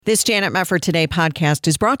This Janet Mefford Today podcast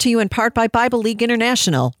is brought to you in part by Bible League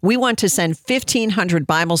International. We want to send 1,500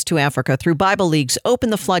 Bibles to Africa through Bible League's Open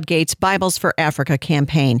the Floodgates Bibles for Africa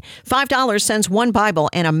campaign. $5 sends one Bible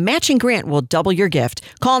and a matching grant will double your gift.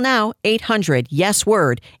 Call now,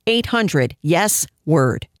 800-YES-WORD,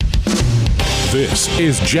 800-YES-WORD. This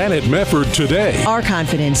is Janet Mefford Today. Our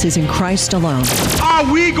confidence is in Christ alone.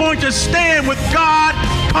 Are we going to stand with God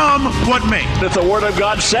come what may? If the Word of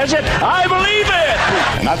God says it, I believe it.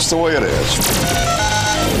 And that's the way it is.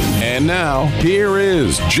 And now, here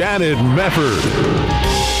is Janet Mefford.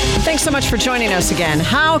 Thanks so much for joining us again.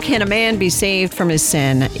 How can a man be saved from his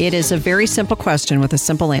sin? It is a very simple question with a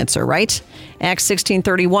simple answer, right? Acts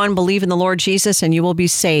 16:31, believe in the Lord Jesus and you will be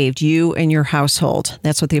saved, you and your household.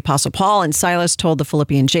 That's what the Apostle Paul and Silas told the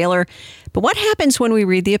Philippian jailer. But what happens when we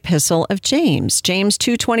read the epistle of James? James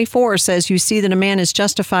 2:24 says, you see that a man is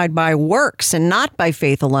justified by works and not by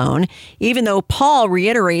faith alone, even though Paul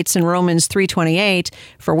reiterates in Romans 3:28,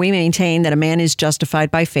 for we maintain that a man is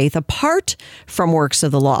justified by faith apart from works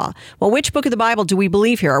of the law. Well, which book of the Bible do we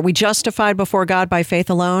believe here? Are we justified before God by faith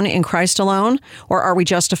alone, in Christ alone? Or are we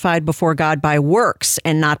justified before God by works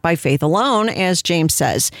and not by faith alone, as James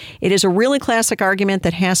says? It is a really classic argument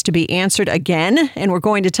that has to be answered again, and we're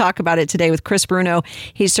going to talk about it today with Chris Bruno.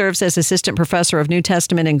 He serves as assistant professor of New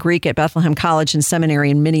Testament and Greek at Bethlehem College and Seminary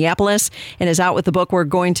in Minneapolis and is out with the book we're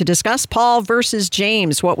going to discuss, Paul versus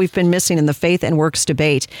James, what we've been missing in the faith and works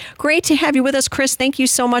debate. Great to have you with us, Chris. Thank you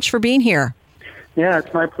so much for being here. Yeah,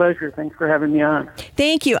 it's my pleasure. Thanks for having me on.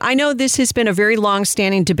 Thank you. I know this has been a very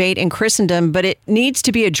long-standing debate in Christendom, but it needs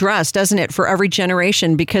to be addressed, doesn't it, for every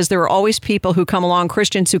generation, because there are always people who come along,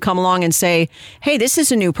 Christians who come along and say, hey, this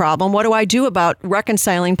is a new problem. What do I do about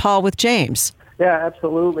reconciling Paul with James? Yeah,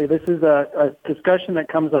 absolutely. This is a discussion that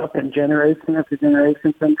comes up in generation after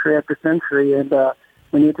generation, century after century, and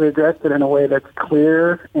we need to address it in a way that's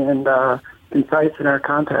clear and concise in our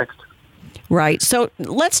context. Right. So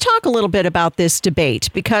let's talk a little bit about this debate,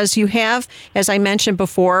 because you have, as I mentioned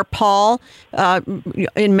before, Paul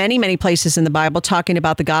in many, many places in the Bible talking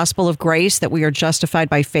about the gospel of grace, that we are justified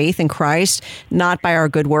by faith in Christ, not by our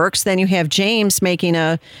good works. Then you have James making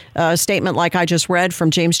a statement like I just read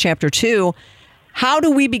from James chapter 2. How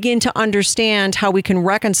do we begin to understand how we can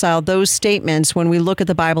reconcile those statements when we look at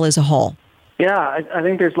the Bible as a whole? Yeah, I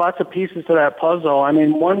think there's lots of pieces to that puzzle. I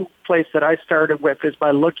mean, one place that I started with is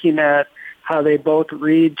by looking at how they both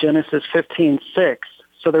read Genesis 15:6.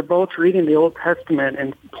 So they're both reading the Old Testament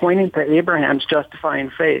and pointing to Abraham's justifying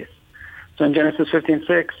faith. So in Genesis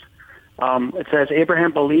 15:6, it says,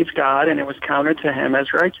 Abraham believed God and it was counted to him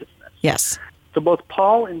as righteousness. Yes. So both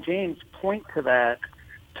Paul and James point to that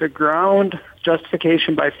to ground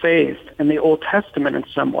justification by faith in the Old Testament in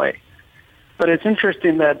some way. But it's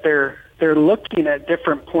interesting that they're looking at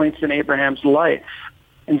different points in Abraham's life.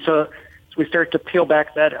 And so as we start to peel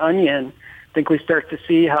back that onion, I think we start to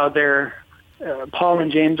see how Paul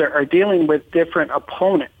and James are dealing with different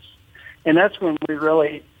opponents. And that's when we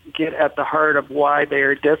really get at the heart of why they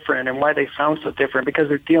are different and why they sound so different, because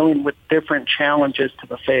they're dealing with different challenges to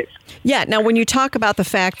the faith. Yeah. Now, when you talk about the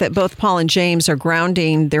fact that both Paul and James are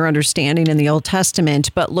grounding their understanding in the Old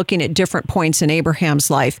Testament, but looking at different points in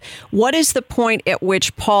Abraham's life, what is the point at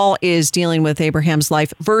which Paul is dealing with Abraham's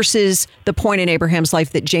life versus the point in Abraham's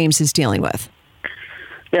life that James is dealing with?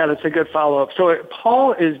 Yeah, that's a good follow-up. So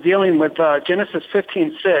Paul is dealing with Genesis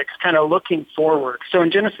 15:6, kind of looking forward. So in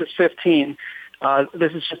Genesis 15,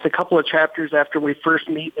 this is just a couple of chapters after we first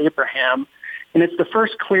meet Abraham, and it's the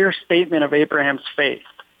first clear statement of Abraham's faith,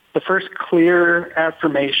 the first clear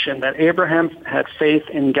affirmation that Abraham had faith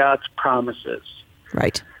in God's promises.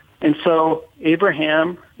 Right. And so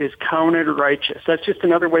Abraham is counted righteous. That's just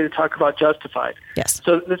another way to talk about justified. Yes.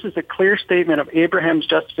 So this is a clear statement of Abraham's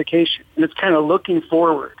justification, and it's kind of looking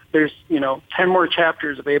forward. There's, 10 more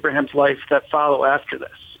chapters of Abraham's life that follow after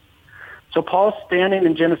this. So Paul's standing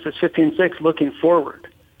in Genesis 15:6 looking forward.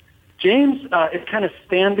 James is kind of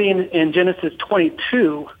standing in Genesis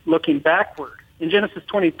 22 looking backward. In Genesis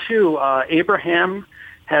 22, Abraham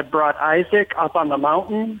had brought Isaac up on the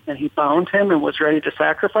mountain, and he bound him and was ready to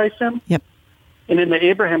sacrifice him. Yep. And in the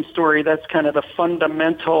Abraham story, that's kind of the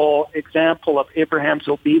fundamental example of Abraham's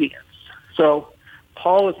obedience. So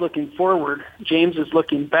Paul is looking forward. James is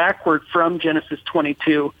looking backward from Genesis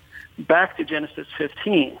 22 back to Genesis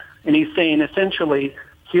 15. And he's saying, essentially,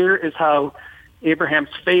 here is how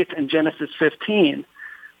Abraham's faith in Genesis 15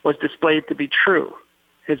 was displayed to be true.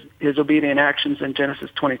 his obedient actions in Genesis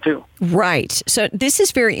 22. Right. So this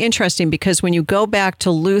is very interesting because when you go back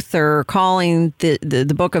to Luther calling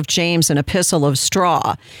the book of James an epistle of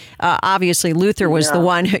straw, obviously Luther was the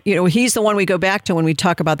one, he's the one we go back to when we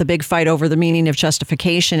talk about the big fight over the meaning of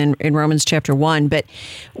justification in Romans chapter 1. But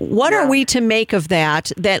what are we to make of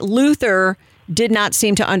that Luther did not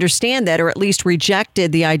seem to understand that, or at least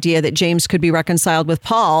rejected the idea that James could be reconciled with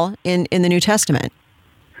Paul in the New Testament?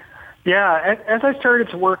 Yeah, as I started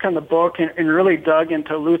to work on the book and really dug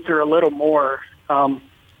into Luther a little more, on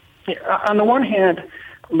the one hand,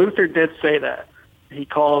 Luther did say that. He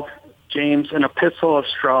called James an epistle of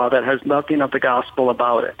straw that has nothing of the gospel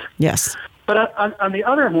about it. Yes. But on the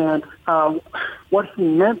other hand, what he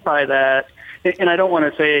meant by that, and I don't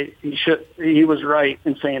want to say he was right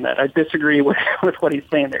in saying that. I disagree with what he's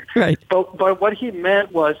saying there. Right. But what he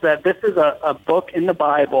meant was that this is a book in the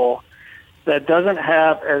Bible that doesn't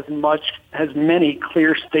have as many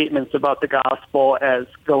clear statements about the gospel as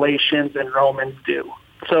Galatians and Romans do.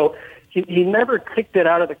 So he never kicked it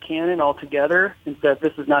out of the canon altogether and said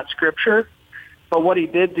this is not scripture. But what he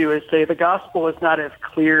did do is say the gospel is not as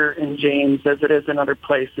clear in James as it is in other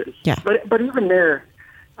places. Yeah. But even there,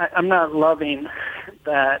 I'm not loving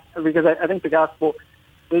that, because I think the gospel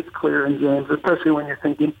is clear in James, especially when you're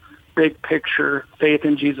thinking big picture, faith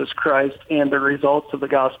in Jesus Christ and the results of the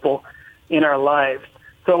gospel in our lives.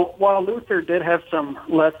 So while Luther did have some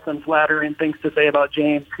less than flattering things to say about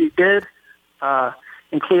James, he did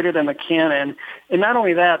include it in the canon. And not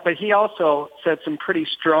only that, but he also said some pretty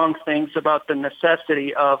strong things about the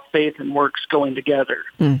necessity of faith and works going together.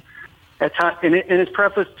 In his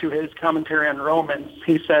preface to his commentary on Romans,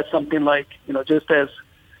 he said something like, just as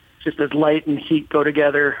light and heat go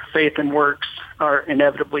together, faith and works are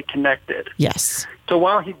inevitably connected. Yes. So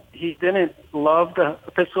while he didn't love the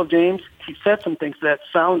Epistle of James, he said some things that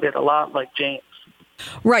sounded a lot like James.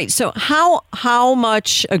 Right. So how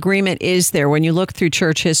much agreement is there when you look through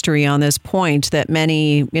church history on this point that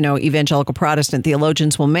many, evangelical Protestant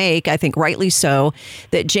theologians will make, I think rightly so,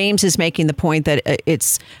 that James is making the point that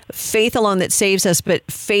it's faith alone that saves us, but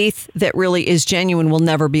faith that really is genuine will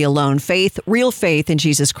never be alone. Real faith in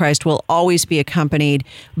Jesus Christ will always be accompanied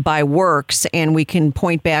by works. And we can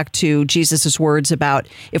point back to Jesus's words about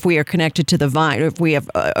if we are connected to the vine, if we have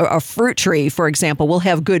a fruit tree, for example, we'll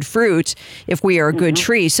have good fruit if we are a good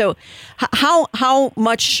tree. So how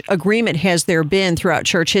much agreement has there been throughout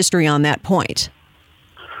church history on that point?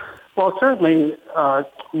 Well, certainly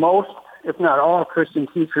most, if not all, Christian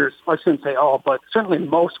teachers, I shouldn't say all, but certainly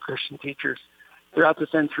most Christian teachers throughout the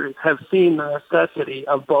centuries have seen the necessity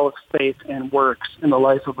of both faith and works in the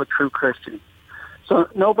life of a true Christian. So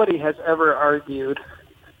nobody has ever argued,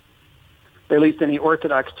 at least any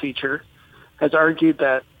Orthodox teacher, has argued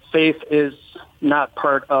that faith is not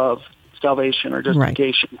part of salvation or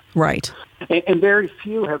justification. Right. And very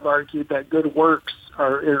few have argued that good works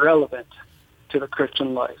are irrelevant to the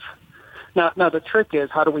Christian life. Now the trick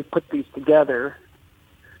is, how do we put these together?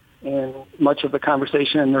 And much of the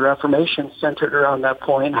conversation in the Reformation centered around that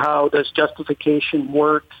point. How does justification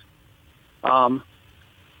work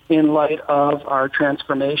in light of our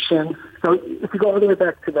transformation? So if you go all the way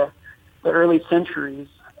back to the early centuries,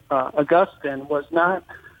 Augustine was not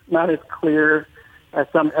as clear as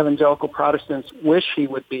some evangelical Protestants wish he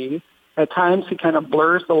would be. At times he kind of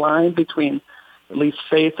blurs the line between at least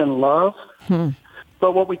faith and love.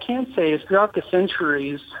 But what we can say is throughout the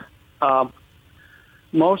centuries,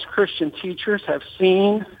 most Christian teachers have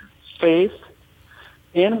seen faith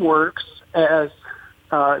and works as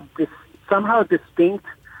somehow distinct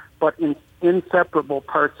but inseparable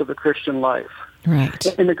parts of the Christian life. Right.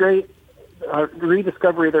 And the great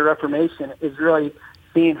rediscovery of the Reformation is really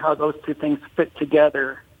seeing how those two things fit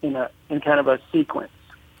together in kind of a sequence.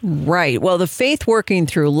 Right. Well, the faith working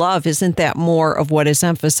through love, isn't that more of what is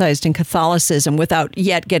emphasized in Catholicism, without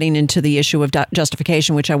yet getting into the issue of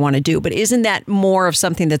justification, which I want to do? But isn't that more of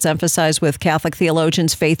something that's emphasized with Catholic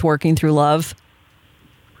theologians, faith working through love?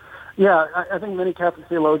 Yeah, I think many Catholic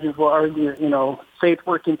theologians will argue, faith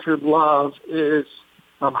working through love is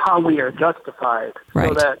how we are justified. Right.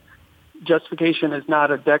 So that justification is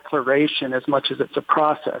not a declaration as much as it's a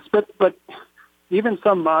process. But even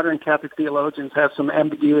some modern Catholic theologians have some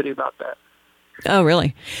ambiguity about that. Oh,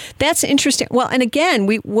 really? That's interesting. Well, and again,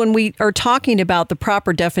 when we are talking about the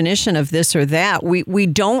proper definition of this or that, we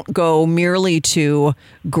don't go merely to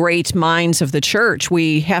great minds of the church.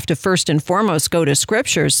 We have to first and foremost go to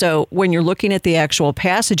Scripture. So when you're looking at the actual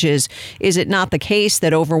passages, is it not the case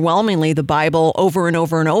that overwhelmingly the Bible over and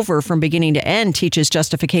over and over from beginning to end teaches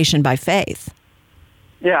justification by faith?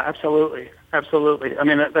 Yeah, absolutely. Absolutely. I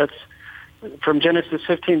mean, that's from Genesis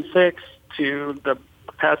 15:6 to the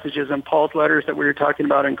passages in Paul's letters that we were talking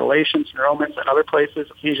about in Galatians and Romans and other places,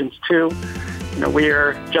 Ephesians 2. We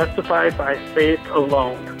are justified by faith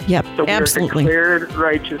alone. Yep, so we absolutely. are declared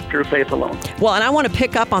righteous through faith alone. Well, and I want to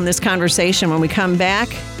pick up on this conversation when we come back.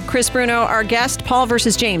 Chris Bruno, our guest, Paul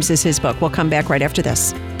versus James is his book. We'll come back right after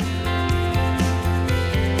this.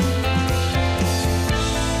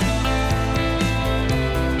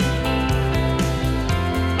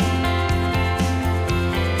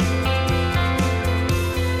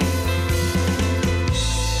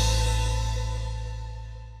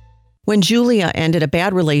 When Julia ended a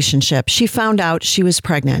bad relationship, she found out she was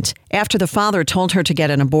pregnant. After the father told her to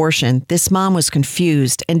get an abortion, this mom was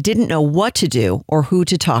confused and didn't know what to do or who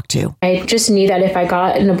to talk to. I just knew that if I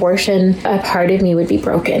got an abortion, a part of me would be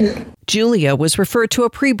broken. Julia was referred to a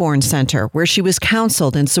preborn center where she was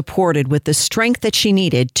counseled and supported with the strength that she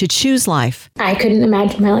needed to choose life. I couldn't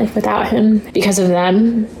imagine my life without him. Because of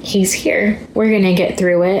them, he's here. We're going to get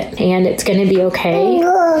through it, and it's going to be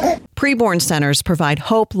okay. Preborn centers provide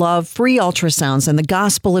hope, love, free ultrasounds, and the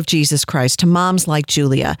gospel of Jesus Christ to moms like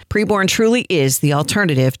Julia. Preborn truly is the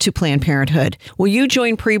alternative to Planned Parenthood. Will you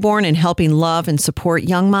join Preborn in helping love and support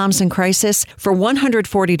young moms in crisis? For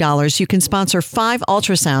 $140, you can sponsor 5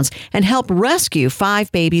 ultrasounds and help rescue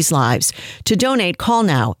 5 babies' lives. To donate, call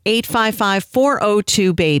now,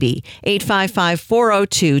 855-402-BABY,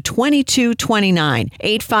 855-402-2229,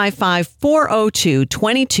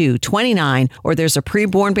 855-402-2229, or there's a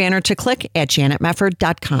Preborn banner to click at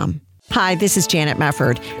janetmefford.com. Hi, this is Janet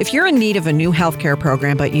Mefford. If you're in need of a new healthcare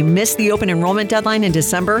program, but you missed the open enrollment deadline in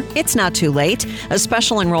December, it's not too late. A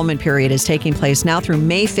special enrollment period is taking place now through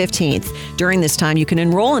May 15th. During this time, you can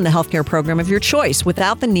enroll in the healthcare program of your choice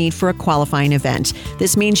without the need for a qualifying event.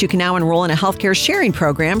 This means you can now enroll in a healthcare sharing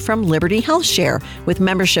program from Liberty Health Share with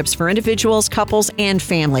memberships for individuals, couples, and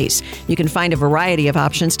families. You can find a variety of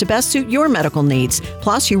options to best suit your medical needs.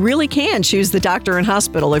 Plus, you really can choose the doctor and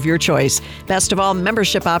hospital of your choice. Best of all,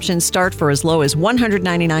 membership options start for as low as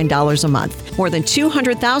 $199 a month. More than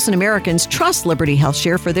 200,000 Americans trust Liberty Health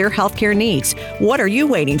Share for their healthcare needs. What are you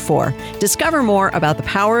waiting for? Discover more about the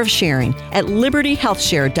power of sharing at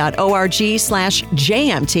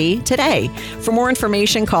libertyhealthshare.org/JMT today. For more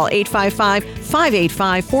information, call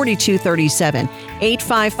 855-585-4237,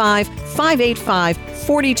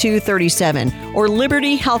 855-585-4237, or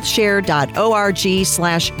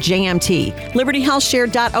libertyhealthshare.org/JMT,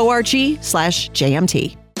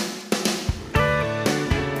 libertyhealthshare.org/JMT.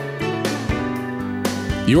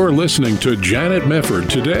 You're listening to Janet Mefford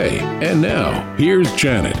Today. And now, here's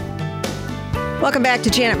Janet. Welcome back to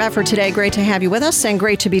Janet Mefford Today. Great to have you with us and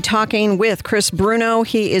great to be talking with Chris Bruno.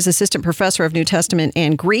 He is Assistant Professor of New Testament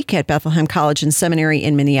and Greek at Bethlehem College and Seminary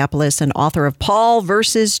in Minneapolis and author of Paul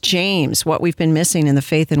versus James, What We've Been Missing in the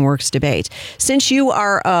Faith and Works Debate. Since you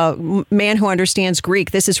are a man who understands Greek,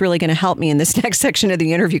 this is really going to help me in this next section of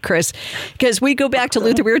the interview, Chris, because we go back to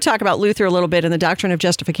Luther. We were talking about Luther a little bit in the doctrine of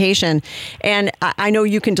justification, and I know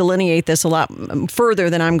you can delineate this a lot further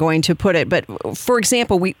than I'm going to put it. But for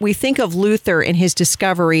example, we think of Luther in his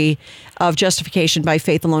discovery of justification by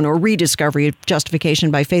faith alone, or rediscovery of justification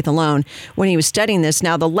by faith alone, when he was studying this.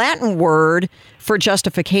 Now, the Latin word for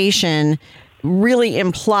justification really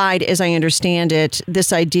implied, as I understand it,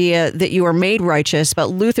 this idea that you are made righteous, but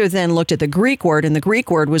Luther then looked at the Greek word, and the Greek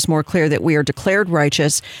word was more clear that we are declared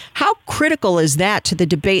righteous. How critical is that to the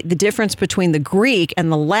debate, the difference between the Greek and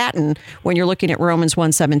the Latin when you're looking at Romans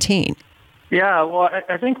 1:17? Yeah, well,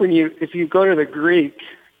 I think if you go to the Greek,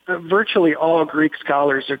 virtually all Greek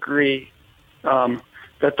scholars agree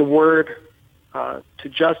that the word to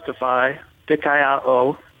justify,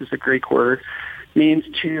 dikaiao is the Greek word, means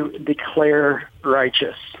to declare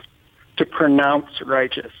righteous, to pronounce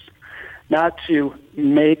righteous, not to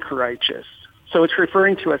make righteous. So it's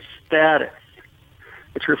referring to a status.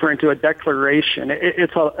 It's referring to a declaration.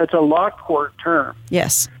 It's a law court term.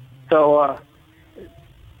 Yes. So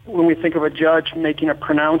when we think of a judge making a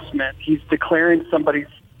pronouncement, he's declaring somebody's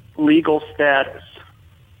legal status.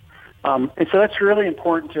 And so that's really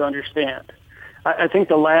important to understand. I think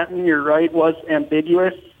the Latin, you're right, was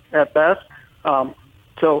ambiguous at best.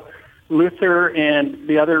 So Luther and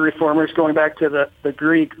the other reformers, going back to the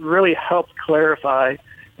Greek, really helped clarify,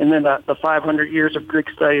 and then the 500 years of Greek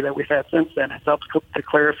study that we've had since then has helped to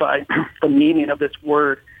clarify the meaning of this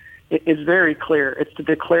word. It's very clear. It's to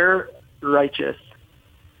declare righteous,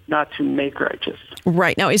 not to make righteous.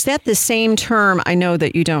 Right. Now, is that the same term? I know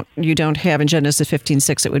that you don't have in Genesis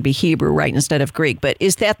 15:6, it would be Hebrew, right, instead of Greek. But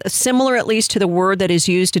is that similar at least to the word that is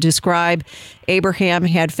used to describe Abraham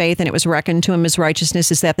had faith and it was reckoned to him as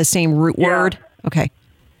righteousness? Is that the same root word? Okay.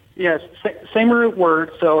 Yes, same root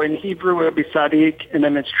word. So in Hebrew it would be Sadiq, and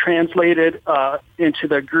then it's translated into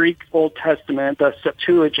the Greek Old Testament, the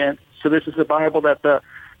Septuagint. So this is the Bible that the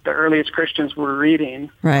earliest Christians were reading.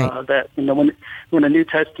 Right. That when the New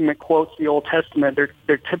Testament quotes the Old Testament,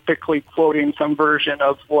 they're typically quoting some version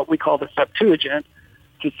of what we call the Septuagint,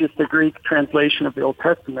 which is just the Greek translation of the Old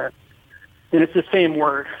Testament, and it's the same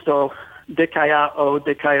word. So dikaiao,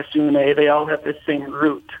 dikaiasune, they all have the same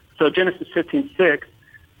root. So Genesis 15:6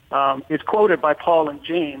 is quoted by Paul and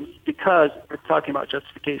James because it's talking about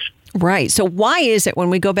justification. Right. So why is it when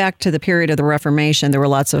we go back to the period of the Reformation, there were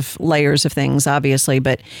lots of layers of things, obviously,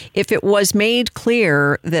 but if it was made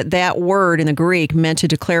clear that that word in the Greek meant to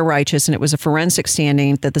declare righteous and it was a forensic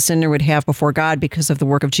standing that the sinner would have before God because of the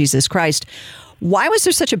work of Jesus Christ, why was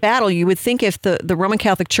there such a battle? You would think if the Roman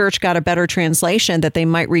Catholic Church got a better translation that they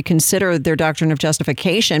might reconsider their doctrine of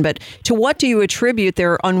justification, but to what do you attribute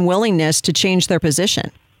their unwillingness to change their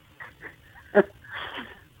position?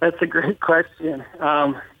 That's a great question.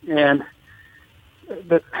 And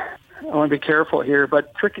I want to be careful here,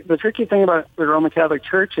 but the tricky thing about the Roman Catholic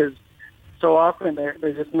Church is so often they're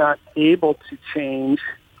just not able to change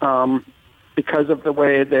because of the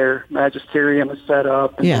way their magisterium is set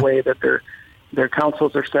up and the way that their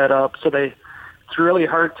councils are set up. So it's really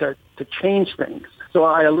hard to change things. So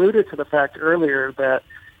I alluded to the fact earlier that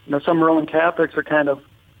some Roman Catholics are kind of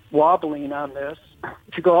wobbling on this.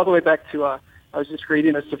 If you go all the way back to I was just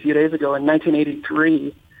reading this a few days ago. In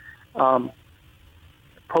 1983,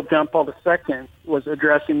 Pope John Paul II was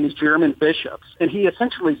addressing these German bishops, and he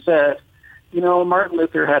essentially said, Martin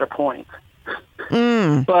Luther had a point.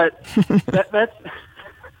 But that's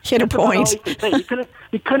he had a point.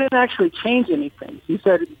 He couldn't actually change anything. He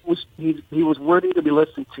said he was worthy to be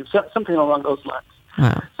listened to, something along those lines.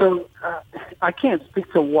 Wow. So I can't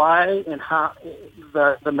speak to why and how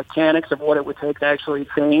the mechanics of what it would take to actually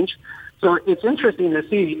change. So it's interesting to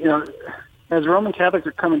see, as Roman Catholics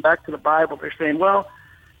are coming back to the Bible, they're saying, well,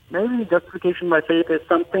 maybe justification by faith is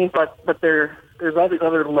something, but there's all these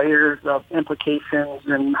other layers of implications,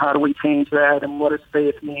 and how do we change that, and what does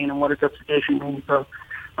faith mean, and what does justification mean? So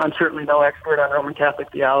I'm certainly no expert on Roman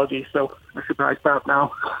Catholic theology, so I should probably stop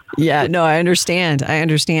now. Yeah, no, I understand.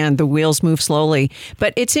 The wheels move slowly.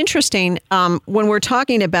 But it's interesting when we're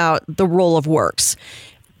talking about the role of works.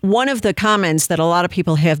 One of the comments that a lot of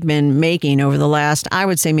people have been making over the last, I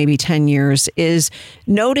would say maybe 10 years, is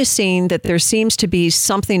noticing that there seems to be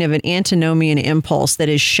something of an antinomian impulse that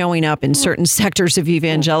is showing up in certain sectors of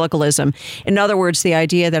evangelicalism. In other words, the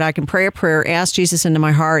idea that I can pray a prayer, ask Jesus into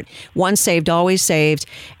my heart, once saved, always saved,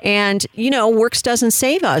 and, works doesn't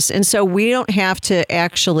save us. And so we don't have to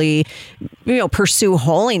actually, pursue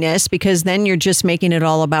holiness, because then you're just making it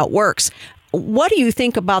all about works. What do you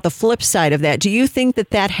think about the flip side of that? Do you think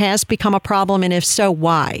that has become a problem, and if so,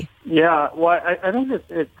 why? Yeah, well, I think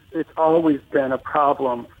it's always been a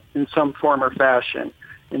problem in some form or fashion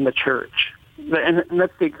in the church. And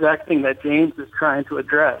that's the exact thing that James is trying to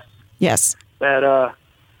address. Yes. That,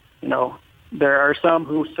 there are some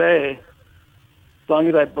who say, as long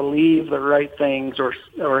as I believe the right things or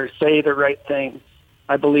say the right things,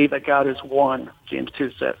 I believe that God is one, James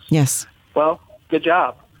 2 says. Yes. Well, good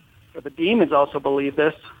job. But the demons also believe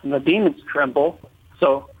this, and the demons tremble.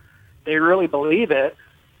 So they really believe it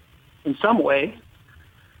in some way,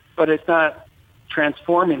 but it's not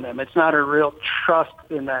transforming them. It's not a real trust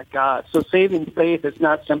in that God. So saving faith is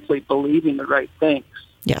not simply believing the right things.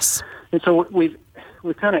 Yes. And so we've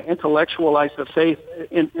kind of intellectualized the faith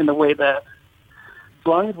in the way that as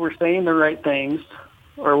long as we're saying the right things,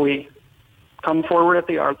 or we come forward at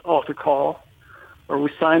the altar call, or we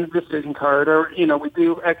sign the decision card, or, we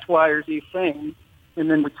do X, Y, or Z thing, and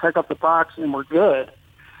then we check off the box and we're good.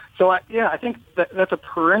 So, I think that's a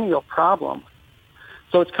perennial problem.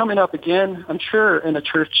 So it's coming up again, I'm sure, in the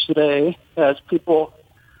church today, as people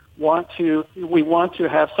we want to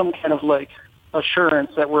have some kind of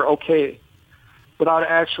assurance that we're okay without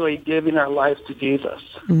actually giving our lives to Jesus.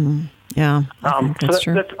 Mm-hmm. Yeah, that's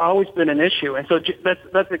true. That's always been an issue. And so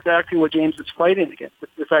that's exactly what James is fighting against,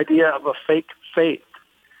 this idea of a fake faith.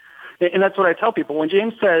 And that's what I tell people. When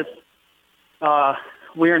James says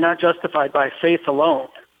we are not justified by faith alone,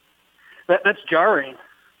 that's jarring.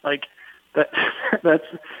 That's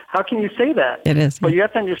how can you say that? It is. But you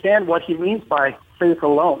have to understand what he means by faith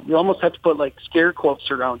alone. You almost have to put scare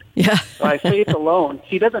quotes around it. Yeah. By faith alone,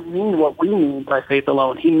 he doesn't mean what we mean by faith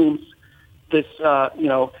alone. He means this,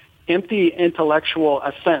 empty intellectual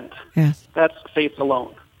assent. Yes. That's faith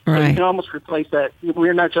alone. Right. So you can almost replace that.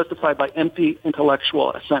 We're not justified by empty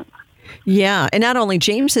intellectual assent. Yeah, and not only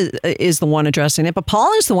James is the one addressing it, but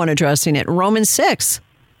Paul is the one addressing it. Romans 6.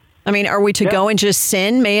 I mean, are we to go and just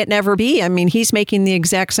sin? May it never be. I mean, he's making the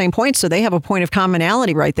exact same point, so they have a point of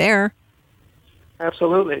commonality right there.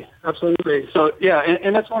 Absolutely. So, yeah,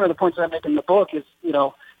 and that's one of the points I make in the book is,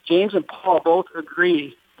 James and Paul both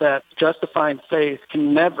agree that justifying faith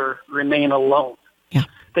can never remain alone. Yeah.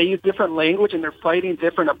 They use different language and they're fighting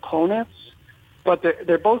different opponents, but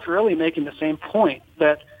they're both really making the same point,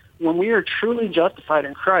 that when we are truly justified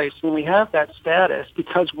in Christ, when we have that status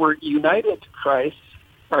because we're united to Christ,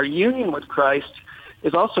 our union with Christ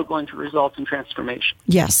is also going to result in transformation.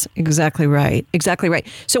 Yes, exactly right. Exactly right.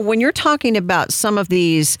 So when you're talking about some of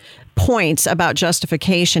these points about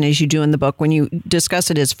justification, as you do in the book, when you discuss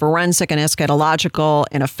it as forensic and eschatological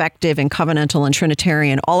and effective and covenantal and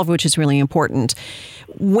Trinitarian, all of which is really important.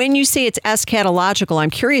 When you say it's eschatological, I'm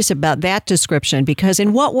curious about that description, because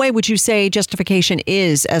in what way would you say justification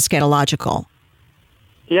is eschatological?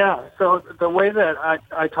 Yeah, so the way that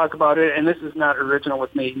I talk about it, and this is not original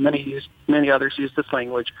with me, many others use this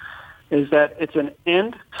language, is that it's an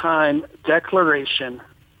end-time declaration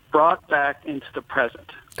brought back into the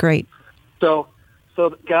present. Great. So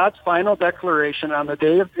God's final declaration on the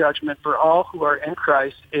day of judgment for all who are in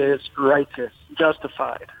Christ is righteous,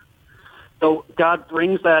 justified. So God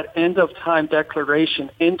brings that end-of-time declaration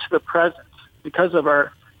into the present because of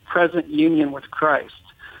our present union with Christ.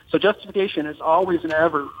 So justification is always and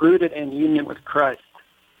ever rooted in union with Christ.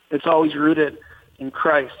 It's always rooted in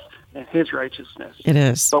Christ and his righteousness. It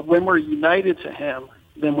is. But when we're united to him,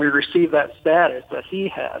 then we receive that status that he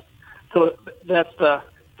has. So that's the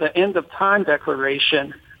end of time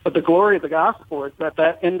declaration. But the glory of the gospel is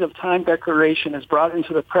that end of time declaration is brought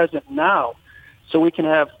into the present now. So we can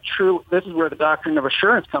have this is where the doctrine of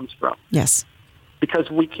assurance comes from. Yes.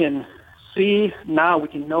 Because we can see now, we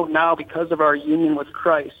can know now because of our union with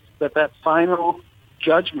Christ that final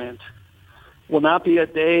judgment will not be a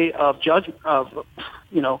day of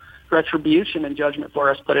retribution and judgment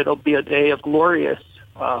for us, but it'll be a day of glorious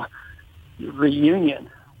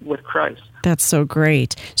reunion with Christ. That's so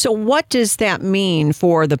great. So what does that mean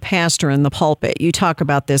for the pastor in the pulpit? You talk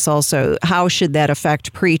about this also. How should that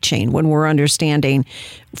affect preaching when we're understanding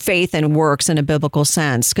faith and works in a biblical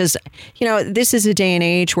sense? Because, this is a day and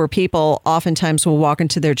age where people oftentimes will walk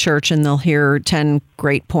into their church and they'll hear 10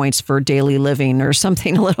 great points for daily living or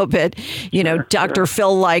something a little bit, Dr.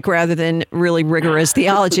 Phil-like rather than really rigorous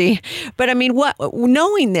theology. But I mean,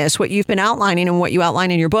 knowing this, what you've been outlining and what you outline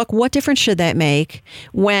in your book, what difference should that make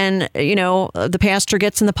when, the pastor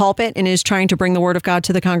gets in the pulpit and is trying to bring the word of God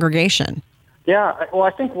to the congregation? Yeah, well,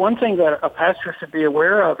 I think one thing that a pastor should be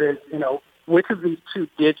aware of is, which of these two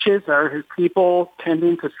ditches are his people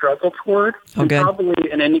tending to struggle toward? Oh, and good. Probably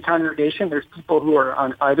in any congregation, there's people who are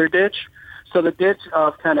on either ditch. So the ditch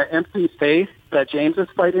of kind of empty faith that James is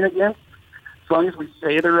fighting against, as long as we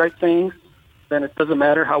say the right things, then it doesn't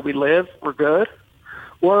matter how we live, we're good.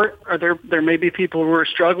 Or are there may be people who are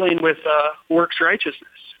struggling with works righteousness.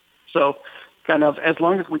 So kind of as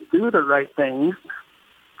long as we do the right things,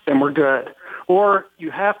 then we're good. Or you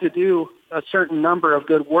have to do a certain number of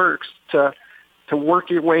good works to work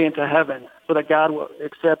your way into heaven so that God will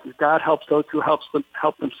accept you. God helps those who help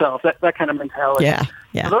themselves. That kind of mentality. Yeah.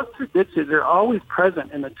 So those two ditches are always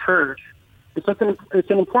present in the church. It's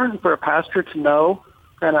important for a pastor to know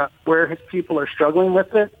kind of where his people are struggling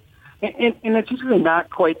with it. And it's usually not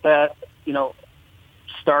quite that,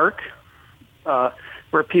 stark,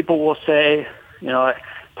 where people will say,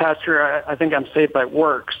 Pastor, I think I'm saved by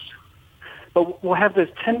works. But we'll have this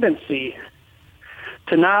tendency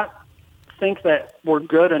to not think that we're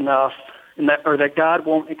good enough or that God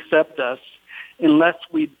won't accept us unless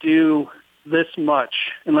we do this much,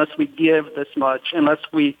 unless we give this much, unless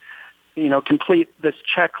we, complete this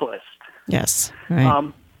checklist. Yes,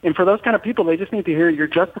 right. And for those kind of people, they just need to hear you're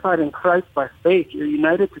justified in Christ by faith. You're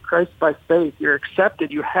united to Christ by faith. You're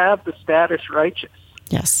accepted. You have the status righteous.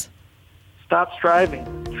 Yes. Stop striving.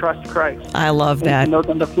 Trust Christ. I love that. And those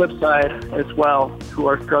on the flip side as well who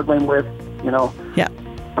are struggling with, Yeah.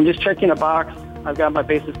 I'm just checking a box. I've got my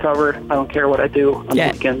bases covered. I don't care what I do on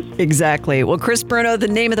weekends. Exactly. Well, Chris Bruno, the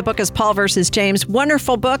name of the book is Paul versus James.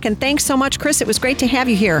 Wonderful book. And thanks so much, Chris. It was great to have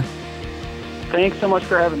you here. Thanks so much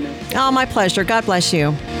for having me. Oh, my pleasure. God bless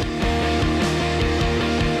you.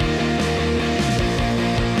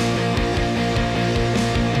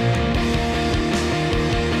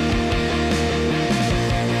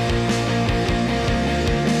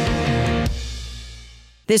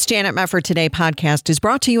 This Janet Mefford Today podcast is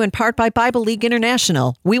brought to you in part by Bible League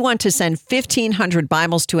International. We want to send 1,500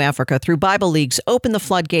 Bibles to Africa through Bible League's Open the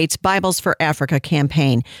Floodgates Bibles for Africa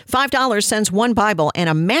campaign. $5 sends one Bible and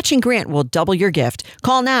a matching grant will double your gift.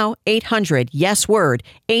 Call now, 800-YES-WORD,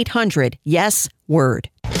 800-YES-WORD.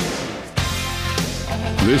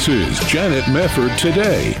 This is Janet Mefford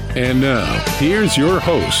Today. And now, here's your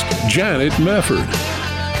host, Janet Mefford.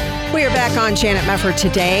 We are back on Janet Mefford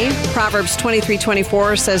Today. Proverbs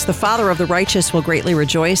 23:24 says, "The father of the righteous will greatly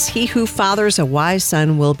rejoice. He who fathers a wise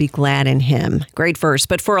son will be glad in him." Great verse.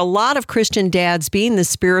 But for a lot of Christian dads, being the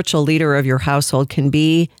spiritual leader of your household can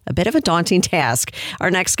be a bit of a daunting task. Our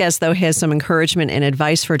next guest, though, has some encouragement and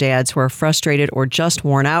advice for dads who are frustrated or just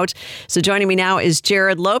worn out. So joining me now is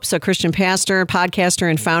Jared Lopes, a Christian pastor, podcaster,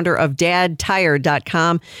 and founder of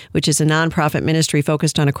DadTired.com, which is a nonprofit ministry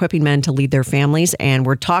focused on equipping men to lead their families. And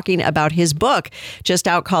we're talking about his book just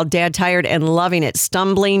out called Dad Tired and Loving It,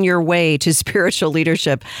 Stumbling Your Way to Spiritual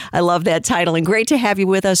Leadership. I love that title, and great to have you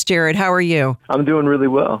with us, Jared. How are you? I'm doing really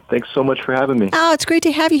well. Thanks so much for having me. Oh, it's great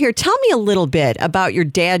to have you here. Tell me a little bit about your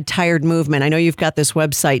Dad Tired movement. I know you've got this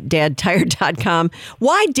website, DadTired.com.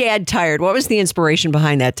 Why Dad Tired? What was the inspiration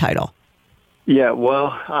behind that title? Yeah,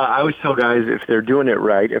 well, I always tell guys if they're doing it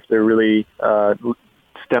right, if they're really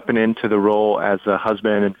stepping into the role as a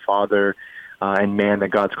husband and father and man that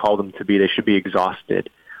God's called them to be, they should be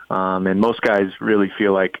exhausted. And most guys really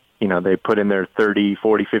feel like, they put in their 30,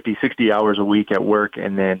 40, 50, 60 hours a week at work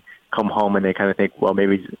and then come home and they kind of think, well,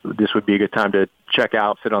 maybe this would be a good time to check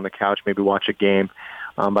out, sit on the couch, maybe watch a game.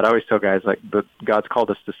 But I always tell guys, but God's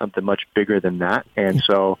called us to something much bigger than that. And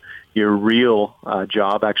so your real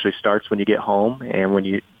job actually starts when you get home and when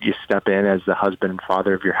you step in as the husband and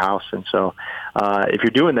father of your house. And so if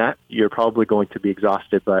you're doing that, you're probably going to be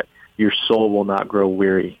exhausted, but your soul will not grow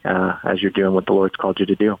weary as you're doing what the Lord's called you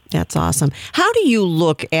to do. That's awesome. How do you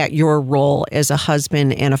look at your role as a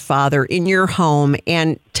husband and a father in your home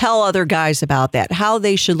and tell other guys about that, how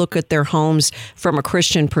they should look at their homes from a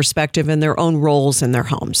Christian perspective and their own roles in their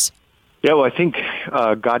homes? Yeah, well, I think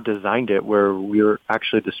God designed it where we're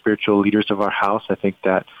actually the spiritual leaders of our house. I think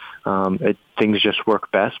that things just work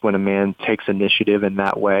best when a man takes initiative in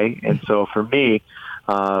that way. And so for me,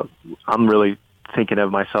 I'm really thinking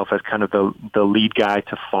of myself as kind of the lead guy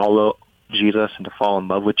to follow Jesus and to fall in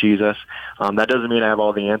love with Jesus. That doesn't mean I have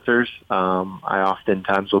all the answers. I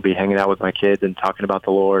oftentimes will be hanging out with my kids and talking about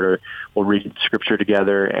the Lord, or we'll read scripture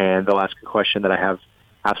together and they'll ask a question that I have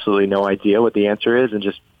absolutely no idea what the answer is, and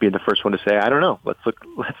just being the first one to say, I don't know, let's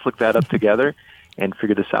look that up together and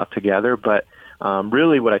figure this out together. But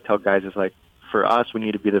really what I tell guys is, like, for us, we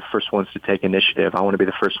need to be the first ones to take initiative. I want to be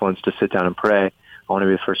the first ones to sit down and pray. I want to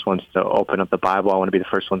be the first ones to open up the Bible. I want to be the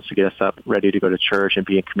first ones to get us up, ready to go to church and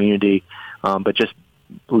be in community, but just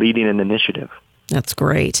leading an initiative. That's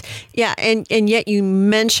great. Yeah, and yet you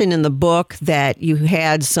mentioned in the book that you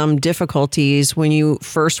had some difficulties when you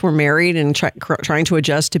first were married and trying to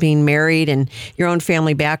adjust to being married and your own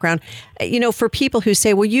family background. For people who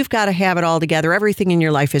say, well, you've got to have it all together. Everything in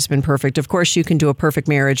your life has been perfect. Of course, you can do a perfect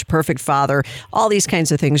marriage, perfect father, all these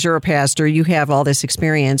kinds of things. You're a pastor. You have all this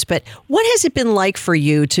experience. But what has it been like for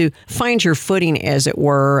you to find your footing, as it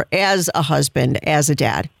were, as a husband, as a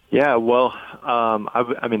dad? Yeah, well,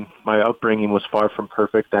 I mean, my upbringing was far from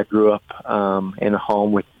perfect. I grew up in a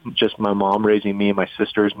home with just my mom raising me and my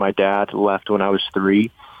sisters. My dad left when I was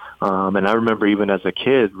 3. And I remember even as a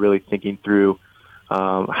kid really thinking through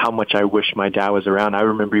how much I wish my dad was around. I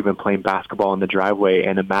remember even playing basketball in the driveway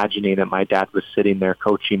and imagining that my dad was sitting there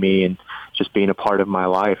coaching me and just being a part of my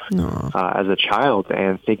life as a child,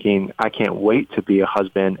 and thinking, I can't wait to be a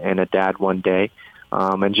husband and a dad one day.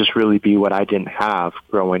 And just really be what I didn't have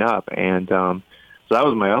growing up. And so that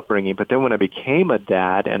was my upbringing. But then when I became a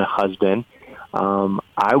dad and a husband,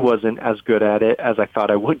 I wasn't as good at it as I thought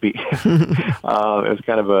I would be. It was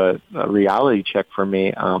kind of a reality check for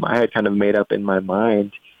me. I had kind of made up in my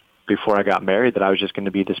mind before I got married that I was just going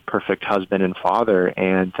to be this perfect husband and father.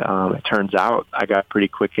 And it turns out I got pretty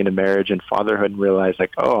quick into marriage and fatherhood and realized,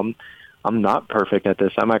 like, I'm not perfect at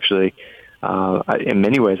this. I'm actually... in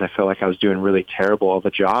many ways, I feel like I was doing really terrible of a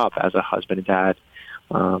job as a husband and dad.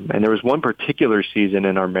 And there was one particular season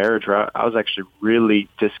in our marriage where I was actually really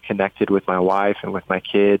disconnected with my wife and with my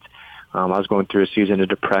kids. I was going through a season of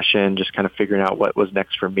depression, just kind of figuring out what was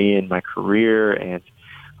next for me in my career. And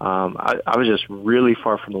I was just really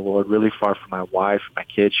far from the Lord, really far from my wife, my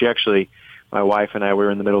kids. My wife and I were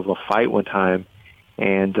in the middle of a fight one time,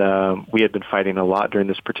 and we had been fighting a lot during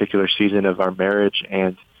this particular season of our marriage.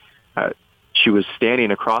 And she was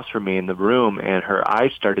standing across from me in the room, and her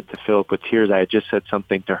eyes started to fill up with tears. I had just said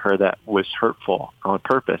something to her that was hurtful on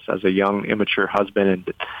purpose. As a young, immature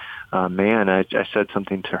husband and man, I said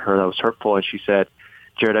something to her that was hurtful, and she said,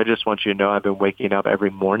 Jared, I just want you to know I've been waking up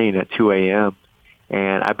every morning at 2 a.m.,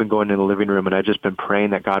 and I've been going in the living room, and I've just been praying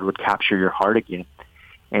that God would capture your heart again.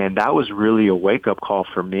 And that was really a wake-up call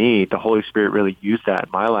for me. The Holy Spirit really used that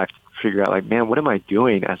in my life to figure out, like, man, what am I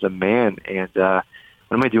doing as a man? And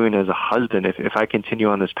what am I doing as a husband? If I continue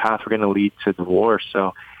on this path, we're going to lead to divorce.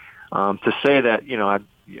 So to say that,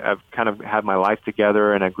 I've kind of had my life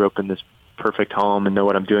together and I grew up in this perfect home and know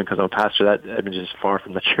what I'm doing because I'm a pastor, that is just far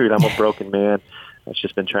from the truth. I'm a broken man. I've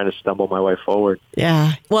just been trying to stumble my way forward.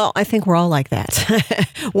 Yeah. Well, I think we're all like that.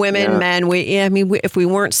 Women, men, if we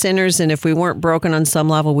weren't sinners and if we weren't broken on some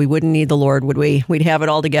level, we wouldn't need the Lord, would we? We'd have it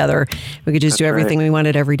all together. We could just do everything we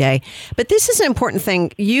wanted every day. But this is an important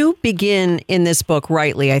thing. You begin in this book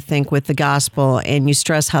rightly, I think, with the gospel, and you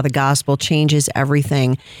stress how the gospel changes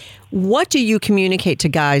everything. What do you communicate to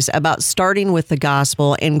guys about starting with the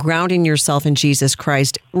gospel and grounding yourself in Jesus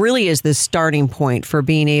Christ really is the starting point for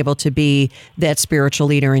being able to be that spiritual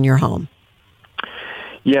leader in your home?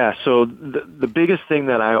 Yeah, so the biggest thing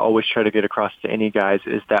that I always try to get across to any guys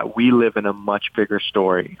is that we live in a much bigger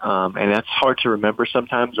story. And that's hard to remember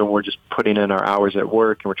sometimes when we're just putting in our hours at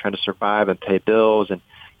work and we're trying to survive and pay bills and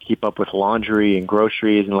keep up with laundry and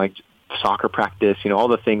groceries and like soccer practice, all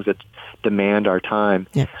the things that demand our time.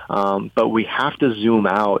 Yeah. But we have to zoom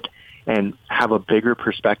out and have a bigger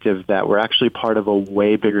perspective that we're actually part of a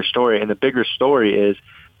way bigger story. And the bigger story is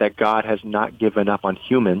that God has not given up on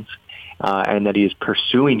humans, and that he is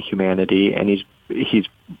pursuing humanity, and he's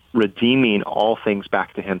redeeming all things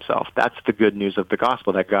back to himself. That's the good news of the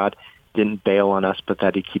gospel, that God didn't bail on us, but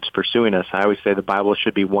that he keeps pursuing us. I always say the Bible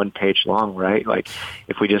should be one page long, right? Like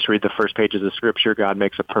if we just read the first pages of Scripture, God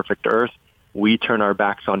makes a perfect earth. We turn our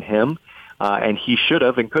backs on him, and he should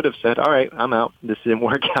have and could have said, all right, I'm out. This didn't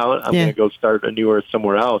work out. I'm going to go start a new earth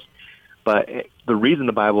somewhere else. But the reason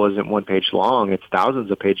the Bible isn't one page long, it's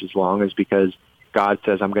thousands of pages long, is because God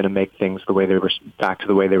says, I'm going to make things the way they were back to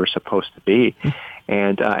the way they were supposed to be.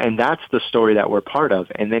 And that's the story that we're part of.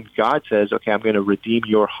 And then God says, okay, I'm going to redeem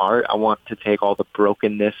your heart. I want to take all the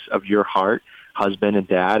brokenness of your heart, husband and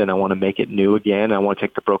dad, and I want to make it new again. I want to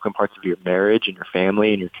take the broken parts of your marriage and your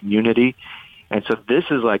family and your community. And so this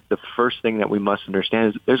is like the first thing that we must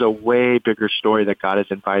understand is there's a way bigger story that God has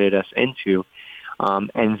invited us into.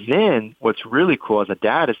 And then what's really cool as a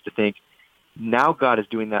dad is to think, now God is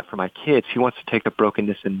doing that for my kids. He wants to take the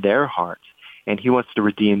brokenness in their hearts, and he wants to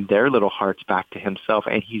redeem their little hearts back to himself,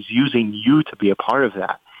 and he's using you to be a part of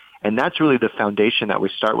that. And that's really the foundation that we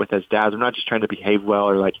start with as dads. We're not just trying to behave well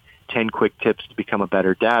or like 10 quick tips to become a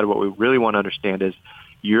better dad. What we really want to understand is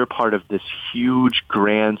you're part of this huge,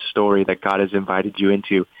 grand story that God has invited you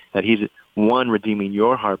into, that he's, one, redeeming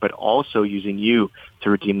your heart, but also using you to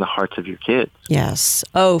redeem the hearts of your kids. Yes.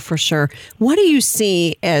 Oh, for sure. What do you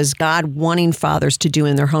see as God wanting fathers to do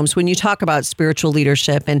in their homes when you talk about spiritual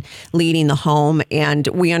leadership and leading the home? And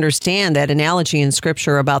we understand that analogy in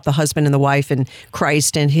Scripture about the husband and the wife and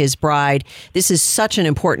Christ and his bride. This is such an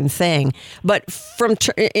important thing. But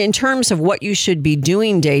in terms of what you should be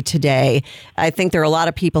doing day to day, I think there are a lot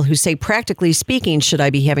of people who say, practically speaking, should I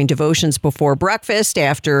be having devotions before breakfast,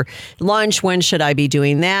 after lunch? When should I be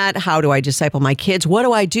doing that? How do I disciple my kids? What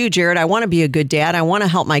do I do, Jared? I want to be a good dad. I want to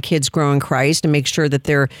help my kids grow in Christ and make sure that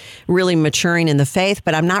they're really maturing in the faith,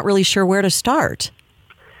 but I'm not really sure where to start.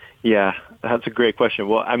 Yeah, that's a great question.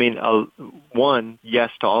 Well, I mean, one,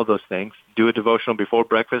 yes to all those things. Do a devotional before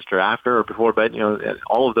breakfast or after or before bed.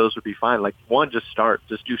 All of those would be fine. Like, one, just start.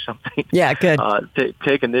 Just do something. Yeah, good.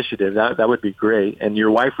 Take initiative. That would be great. And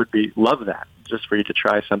your wife would love that, just for you to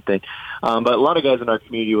try something. But a lot of guys in our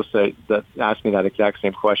community will ask me that exact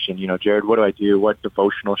same question. Jared, what do I do? What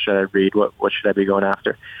devotional should I read? What should I be going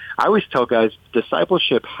after? I always tell guys,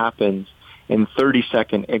 discipleship happens in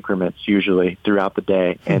 30-second increments usually throughout the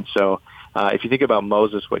day. And so if you think about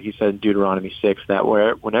Moses, what he said in Deuteronomy 6, that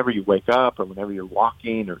whenever you wake up or whenever you're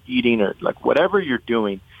walking or eating or like whatever you're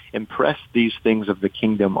doing, impress these things of the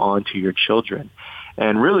kingdom onto your children.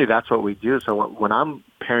 And really that's what we do. So when I'm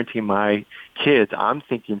parenting my kids, I'm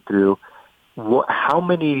thinking through how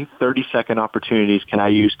many 30-second opportunities can I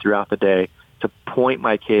use throughout the day to point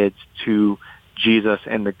my kids to Jesus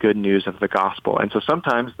and the good news of the gospel. And so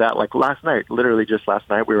sometimes that, like literally just last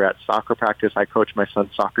night, we were at soccer practice. I coached my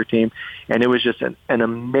son's soccer team, and it was just an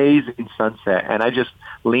amazing sunset. And I just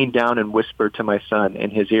leaned down and whispered to my son in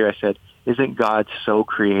his ear. I said, isn't God so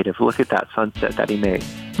creative? Look at that sunset that he made.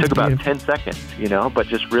 It took about 10 seconds, but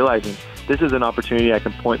just realizing this is an opportunity I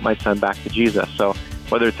can point my son back to Jesus. So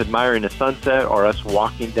whether it's admiring a sunset or us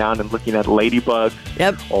walking down and looking at ladybugs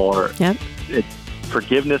or it's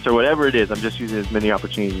forgiveness or whatever it is, I'm just using as many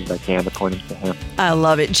opportunities as I can to point him to him. I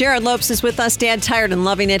love it. Jared Lopes is with us, Dad Tired and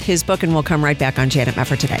Loving It, his book, and we'll come right back on Janet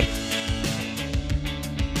Mefford Today.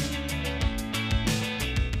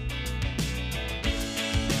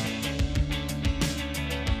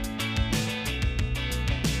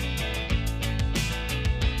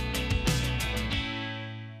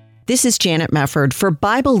 This is Janet Mefford for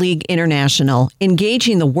Bible League International,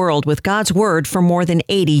 engaging the world with God's Word for more than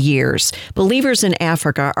 80 years. Believers in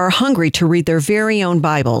Africa are hungry to read their very own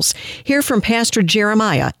Bibles. Hear from Pastor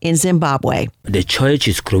Jeremiah in Zimbabwe. The church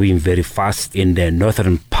is growing very fast in the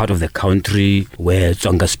northern part of the country, where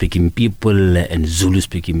Tsonga-speaking people and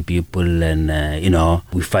Zulu-speaking people, and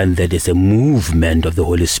we find that there's a movement of the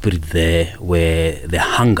Holy Spirit there, where the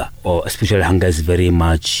hunger, or spiritual hunger, is very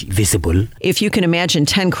much visible. If you can imagine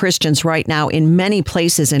 10 Christians right now in many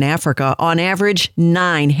places in Africa, on average,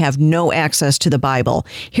 9 have no access to the Bible.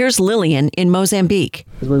 Here's Lillian in Mozambique.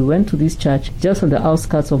 We went to this church just on the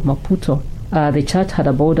outskirts of Maputo. The church had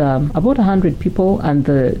about 100 people, and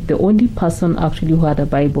the only person actually who had a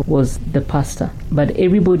Bible was the pastor. But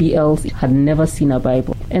everybody else had never seen a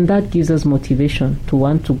Bible. And that gives us motivation to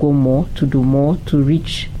want to go more, to do more, to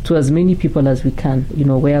reach to as many people as we can,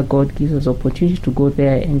 where God gives us opportunity to go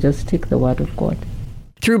there and just take the Word of God.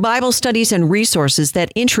 Through Bible studies and resources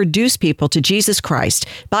that introduce people to Jesus Christ,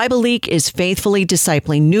 Bible League is faithfully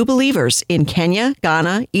discipling new believers in Kenya,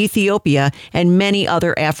 Ghana, Ethiopia, and many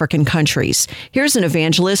other African countries. Here's an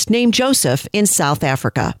evangelist named Joseph in South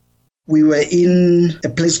Africa. We were in a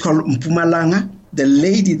place called Mpumalanga. The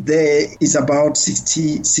lady there is about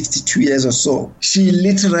 62 years or so. She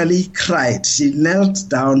literally cried. She knelt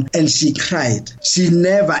down and she cried. She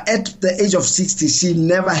never, at the age of 60, she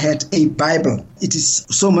never had a Bible. It is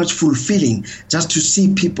so much fulfilling just to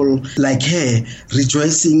see people like her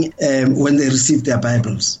rejoicing when they receive their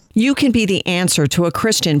Bibles. You can be the answer to a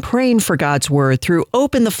Christian praying for God's Word through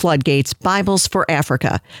Open the Floodgates Bibles for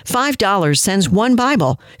Africa. $5 sends 1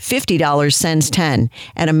 Bible, $50 sends 10,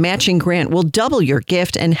 and a matching grant will double your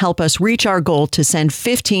gift and help us reach our goal to send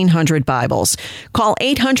 1,500 Bibles. Call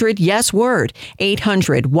 800-YES-WORD,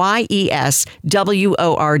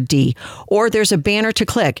 800-YES-WORD, or there's a banner to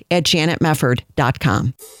click at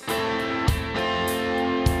janetmefford.com.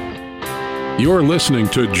 You're listening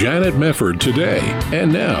to Janet Mefford today.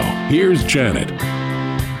 And now, here's Janet.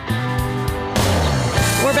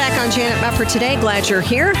 We're back on Janet Mefford today. Glad you're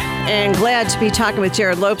here and glad to be talking with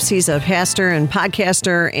Jared Lopes. He's a pastor and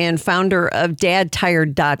podcaster and founder of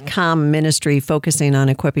DadTired.com ministry, focusing on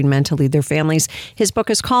equipping men to lead their families. His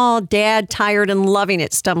book is called Dad, Tired and Loving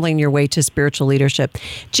It, Stumbling Your Way to Spiritual Leadership.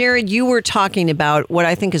 Jared, you were talking about what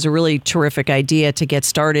I think is a really terrific idea to get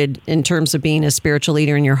started in terms of being a spiritual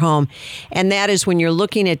leader in your home. And that is when you're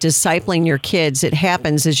looking at discipling your kids, it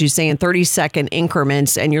happens, as you say, in 30-second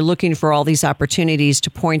increments, and you're looking for all these opportunities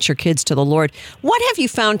to point your kids to the Lord. What have you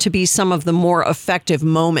found to be some of the more effective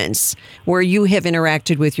moments where you have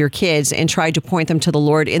interacted with your kids and tried to point them to the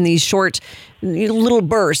Lord in these short little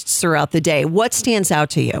bursts throughout the day? What stands out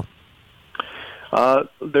to you?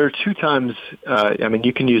 There are 2 times,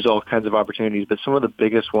 you can use all kinds of opportunities, but some of the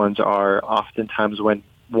biggest ones are oftentimes when,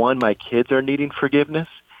 one, my kids are needing forgiveness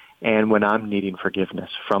and when I'm needing forgiveness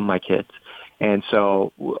from my kids. And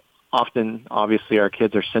so often, obviously, our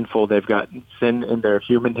kids are sinful. They've got sin in their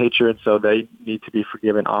human nature, and so they need to be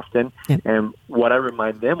forgiven often. Yep. And what I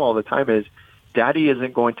remind them all the time is, Daddy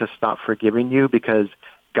isn't going to stop forgiving you because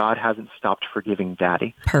God hasn't stopped forgiving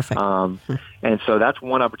Daddy. Perfect. And so that's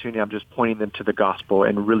one opportunity. I'm just pointing them to the gospel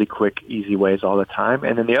in really quick, easy ways all the time.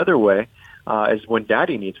 And then the other way is when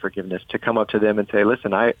Daddy needs forgiveness, to come up to them and say,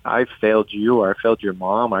 listen, I failed you, or I failed your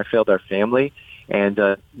mom, or I failed our family.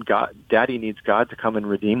 And Daddy needs God to come and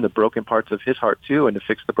redeem the broken parts of his heart, too, and to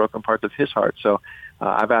fix the broken parts of his heart. So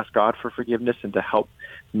I've asked God for forgiveness and to help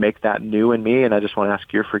make that new in me, and I just want to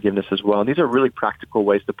ask your forgiveness as well. And these are really practical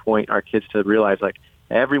ways to point our kids to realize,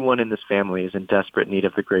 everyone in this family is in desperate need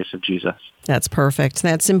of the grace of Jesus. That's perfect.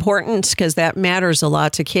 That's important because that matters a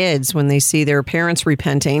lot to kids when they see their parents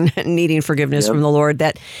repenting and needing forgiveness from the Lord.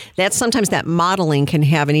 That sometimes that modeling can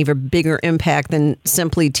have an even bigger impact than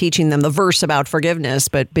simply teaching them the verse about forgiveness,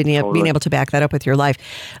 but being able to back that up with your life.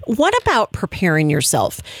 What about preparing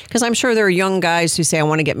yourself? Because I'm sure there are young guys who say, I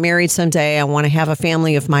want to get married someday, I want to have a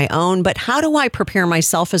family of my own, but how do I prepare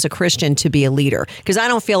myself as a Christian to be a leader? Because I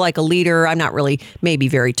don't feel like a leader. I'm not really maybe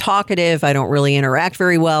very talkative. I don't really interact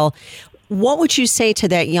very well. What would you say to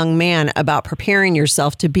that young man about preparing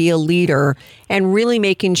yourself to be a leader and really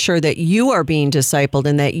making sure that you are being discipled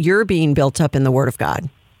and that you're being built up in the Word of God?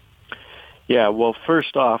 Yeah, well,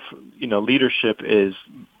 first off, leadership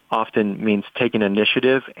often means taking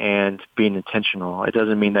initiative and being intentional. It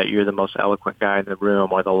doesn't mean that you're the most eloquent guy in the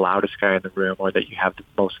room or the loudest guy in the room or that you have the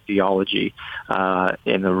most theology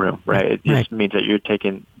in the room, right? It just means that you're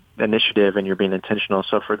taking initiative and you're being intentional.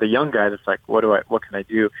 So for the young guy that's like, what can I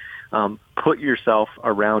do? Put yourself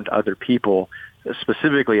around other people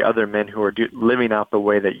specifically other men who are living out the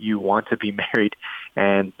way that you want to be married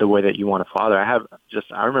and the way that you want to father.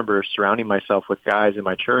 I remember surrounding myself with guys in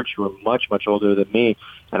my church who were much, much older than me,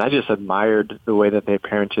 and I just admired the way that they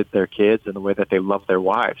parented their kids and the way that they loved their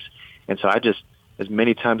wives. And so as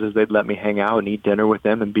many times as they'd let me hang out and eat dinner with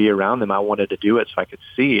them and be around them, I wanted to do it so I could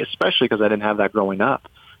see, especially because I didn't have that growing up.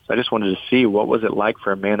 So I just wanted to see what was it like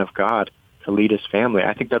for a man of God to lead his family.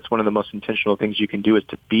 I think that's one of the most intentional things you can do, is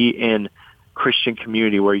to be in Christian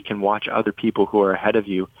community where you can watch other people who are ahead of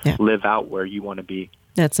you live out where you want to be.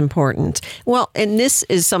 That's important. Well, and this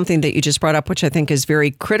is something that you just brought up, which I think is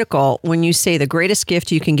very critical. When you say the greatest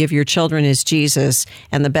gift you can give your children is Jesus,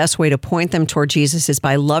 and the best way to point them toward Jesus is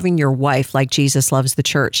by loving your wife like Jesus loves the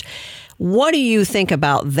church. What do you think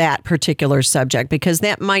about that particular subject? Because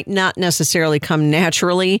that might not necessarily come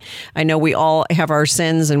naturally. I know we all have our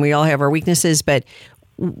sins and we all have our weaknesses, but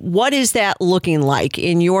what is that looking like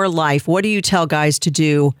in your life? What do you tell guys to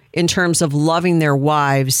do in terms of loving their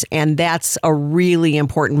wives? And that's a really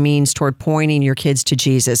important means toward pointing your kids to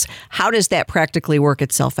Jesus. How does that practically work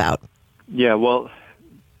itself out? Yeah, well,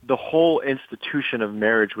 the whole institution of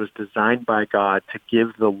marriage was designed by God to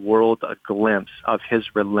give the world a glimpse of his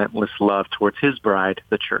relentless love towards his bride,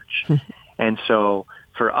 the church. And so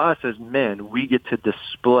for us as men, we get to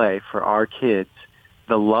display for our kids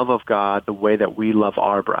the love of God the way that we love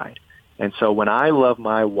our bride. And so when I love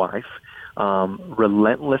my wife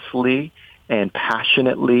relentlessly and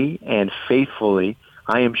passionately and faithfully,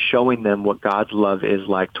 I am showing them what God's love is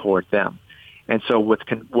like toward them. And so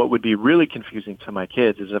what would be really confusing to my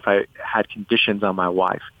kids is if I had conditions on my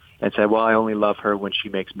wife and said, well, I only love her when she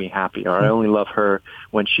makes me happy, or I only love her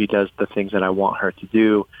when she does the things that I want her to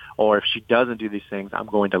do, or if she doesn't do these things, I'm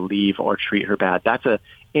going to leave or treat her bad. That's an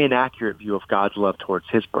inaccurate view of God's love towards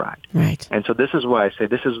his bride. Right. And so this is why I say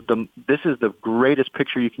this is the greatest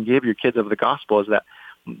picture you can give your kids of the gospel, is that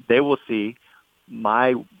they will see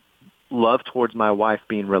my love towards my wife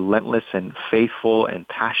being relentless and faithful and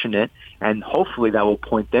passionate, and hopefully that will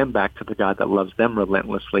point them back to the God that loves them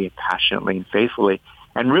relentlessly and passionately and faithfully.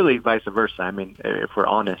 And really vice versa. I mean, if we're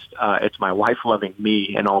honest, it's my wife loving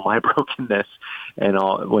me and all my brokenness and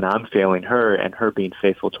all when I'm failing her, and her being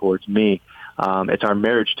faithful towards me. It's our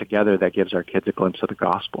marriage together that gives our kids a glimpse of the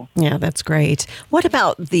gospel. Yeah, that's great. What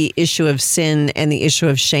about the issue of sin and the issue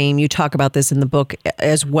of shame? You talk about this in the book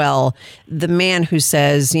as well. The man who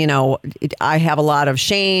says, I have a lot of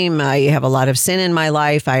shame, I have a lot of sin in my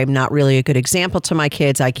life, I am not really a good example to my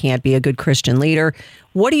kids, I can't be a good Christian leader.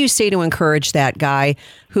 What do you say to encourage that guy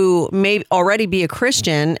who may already be a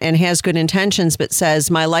Christian and has good intentions, but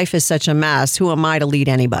says, my life is such a mess, who am I to lead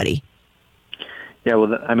anybody? Yeah,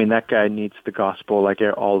 well, I mean, that guy needs the gospel like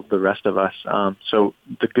all the rest of us. So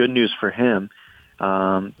the good news for him,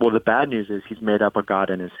 the bad news is he's made up a God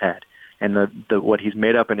in his head. And what he's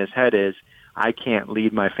made up in his head is, I can't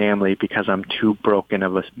lead my family because I'm too broken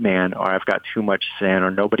of a man, or I've got too much sin,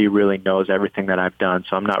 or nobody really knows everything that I've done,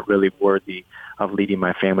 so I'm not really worthy of leading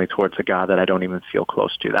my family towards a God that I don't even feel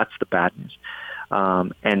close to. That's the bad news.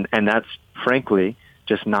 And that's, frankly,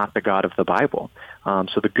 just not the God of the Bible.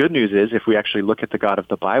 So the good news is, if we actually look at the God of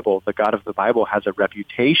the Bible has a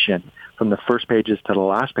reputation from the first pages to the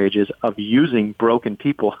last pages of using broken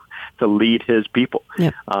people to lead his people.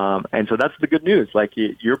 Yep. And so that's the good news. Like,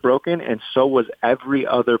 you're broken, and so was every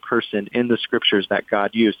other person in the scriptures that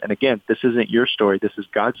God used. And again, this isn't your story. This is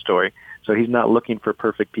God's story. So he's not looking for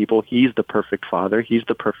perfect people. He's the perfect Father. He's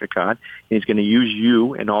the perfect God. And he's going to use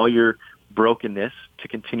you and all your brokenness to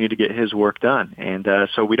continue to get his work done. And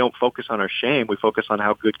so we don't focus on our shame. We focus on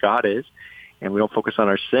how good God is, and we don't focus on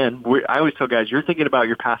our sin. I always tell guys, you're thinking about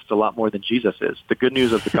your past a lot more than Jesus is. The good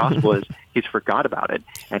news of the gospel is he's forgot about it,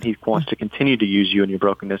 and he wants to continue to use you and your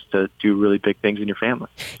brokenness to do really big things in your family.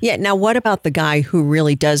 Yeah. Now, what about the guy who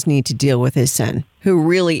really does need to deal with his sin, who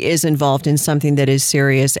really is involved in something that is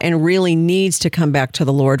serious and really needs to come back to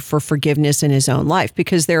the Lord for forgiveness in his own life?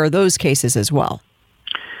 Because there are those cases as well.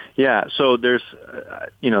 Yeah, so there's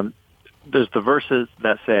the verses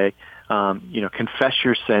that say, confess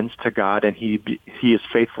your sins to God, and He is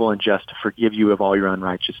faithful and just to forgive you of all your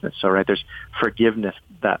unrighteousness. So, right, there's forgiveness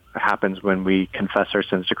that happens when we confess our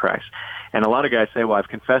sins to Christ. And a lot of guys say, well, I've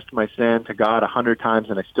confessed my sin to God 100 times,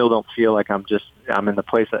 and I still don't feel like I'm in the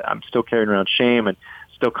place that I'm still carrying around shame and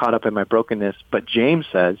still caught up in my brokenness. But James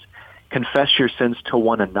says, confess your sins to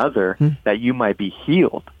one another that you might be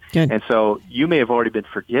healed. Good. And so you may have already been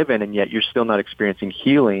forgiven, and yet you're still not experiencing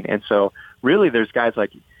healing. And so really there's guys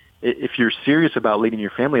like, if you're serious about leading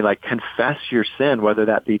your family, like, confess your sin, whether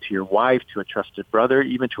that be to your wife, to a trusted brother,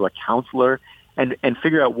 even to a counselor, and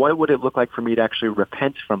figure out what would it look like for me to actually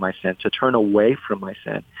repent from my sin, to turn away from my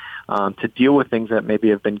sin. to deal with things that maybe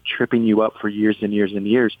have been tripping you up for years and years and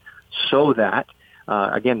years, so that,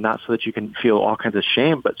 again, not so that you can feel all kinds of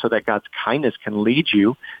shame, but so that God's kindness can lead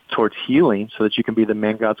you towards healing so that you can be the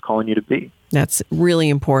man God's calling you to be. That's really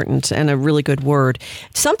important and a really good word.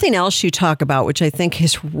 Something else you talk about, which I think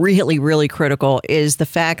is really, really critical, is the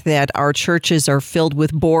fact that our churches are filled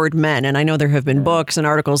with bored men. And I know there have been books and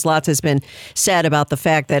articles, lots has been said about the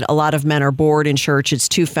fact that a lot of men are bored in church. It's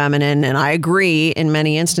too feminine. And I agree in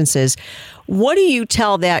many instances. What do you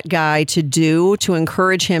tell that guy to do to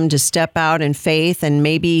encourage him to step out in faith and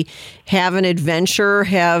maybe have an adventure,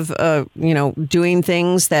 doing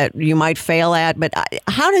things that you might fail at? But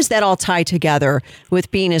how does that all tie together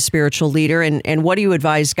with being a spiritual leader? And what do you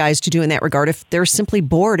advise guys to do in that regard if they're simply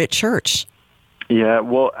bored at church? Yeah,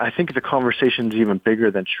 well, I think the conversation's even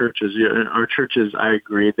bigger than churches. Our churches, I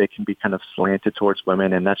agree, they can be kind of slanted towards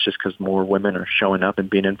women, and that's just because more women are showing up and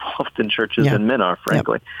being involved in churches than men are,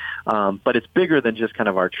 frankly. Yep. But it's bigger than just kind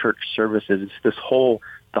of our church services. It's the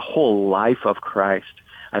whole life of Christ.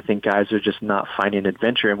 I think guys are just not finding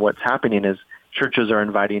adventure, and what's happening is churches are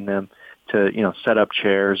inviting them to, set up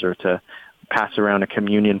chairs or to pass around a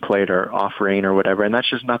communion plate or offering or whatever, and that's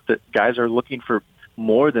just not that. Guys are looking for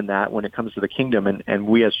more than that when it comes to the kingdom, and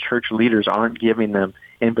we as church leaders aren't giving them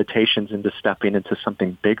invitations into stepping into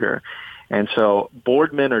something bigger. And so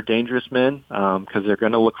bored men are dangerous men because they're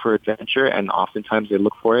going to look for adventure, and oftentimes they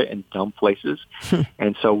look for it in dumb places.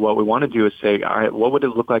 And so what we want to do is say, all right, what would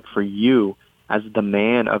it look like for you as the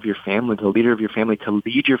man of your family, the leader of your family, to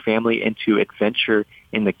lead your family into adventure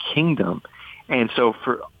in the kingdom? And so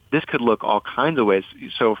this could look all kinds of ways.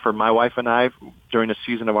 So for my wife and I, during a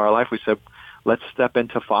season of our life, we said, let's step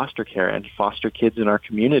into foster care and foster kids in our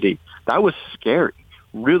community. That was scary,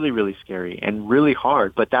 really, really scary and really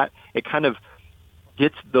hard. But it kind of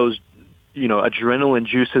gets those, adrenaline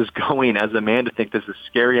juices going as a man to think this is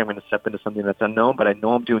scary. I'm going to step into something that's unknown, but I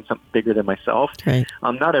know I'm doing something bigger than myself. Right.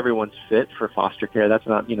 Not everyone's fit for foster care. That's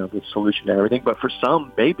not, the solution to everything. But for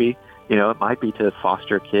some, maybe, it might be to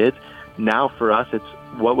foster kids. Now for us, it's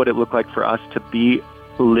what would it look like for us to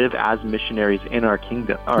live as missionaries in our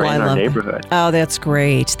kingdom or in our neighborhood. Oh, that's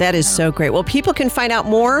great. That is so great. Well, people can find out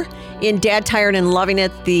more in Dad Tired and Loving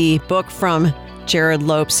It, the book from Jared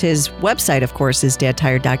Lopes. His website, of course, is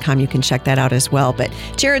dadtired.com. You can check that out as well. But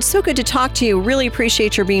Jared, so good to talk to you. Really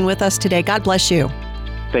appreciate your being with us today. God bless you.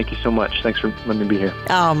 Thank you so much. Thanks for letting me be here.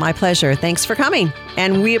 Oh, my pleasure. Thanks for coming.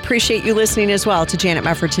 And we appreciate you listening as well to Janet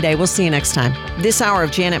Mefford Today. We'll see you next time. This hour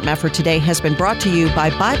of Janet Mefford Today has been brought to you by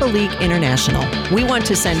Bible League International. We want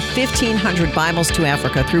to send 1,500 Bibles to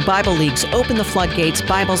Africa through Bible League's Open the Floodgates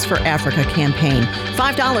Bibles for Africa campaign.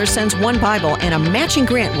 $5 sends one Bible, and a matching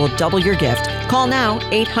grant will double your gift. Call now,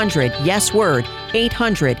 800-YES-WORD,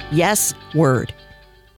 800-YES-WORD.